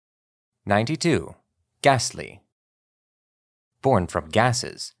92. Gastly. Born from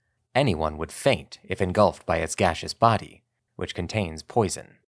gases, anyone would faint if engulfed by its gaseous body, which contains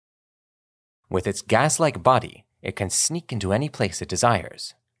poison. With its gas-like body, it can sneak into any place it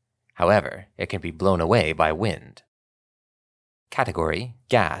desires. However, it can be blown away by wind. Category: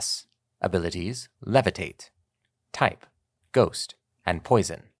 gas. Abilities: levitate. Type: ghost and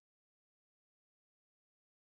poison.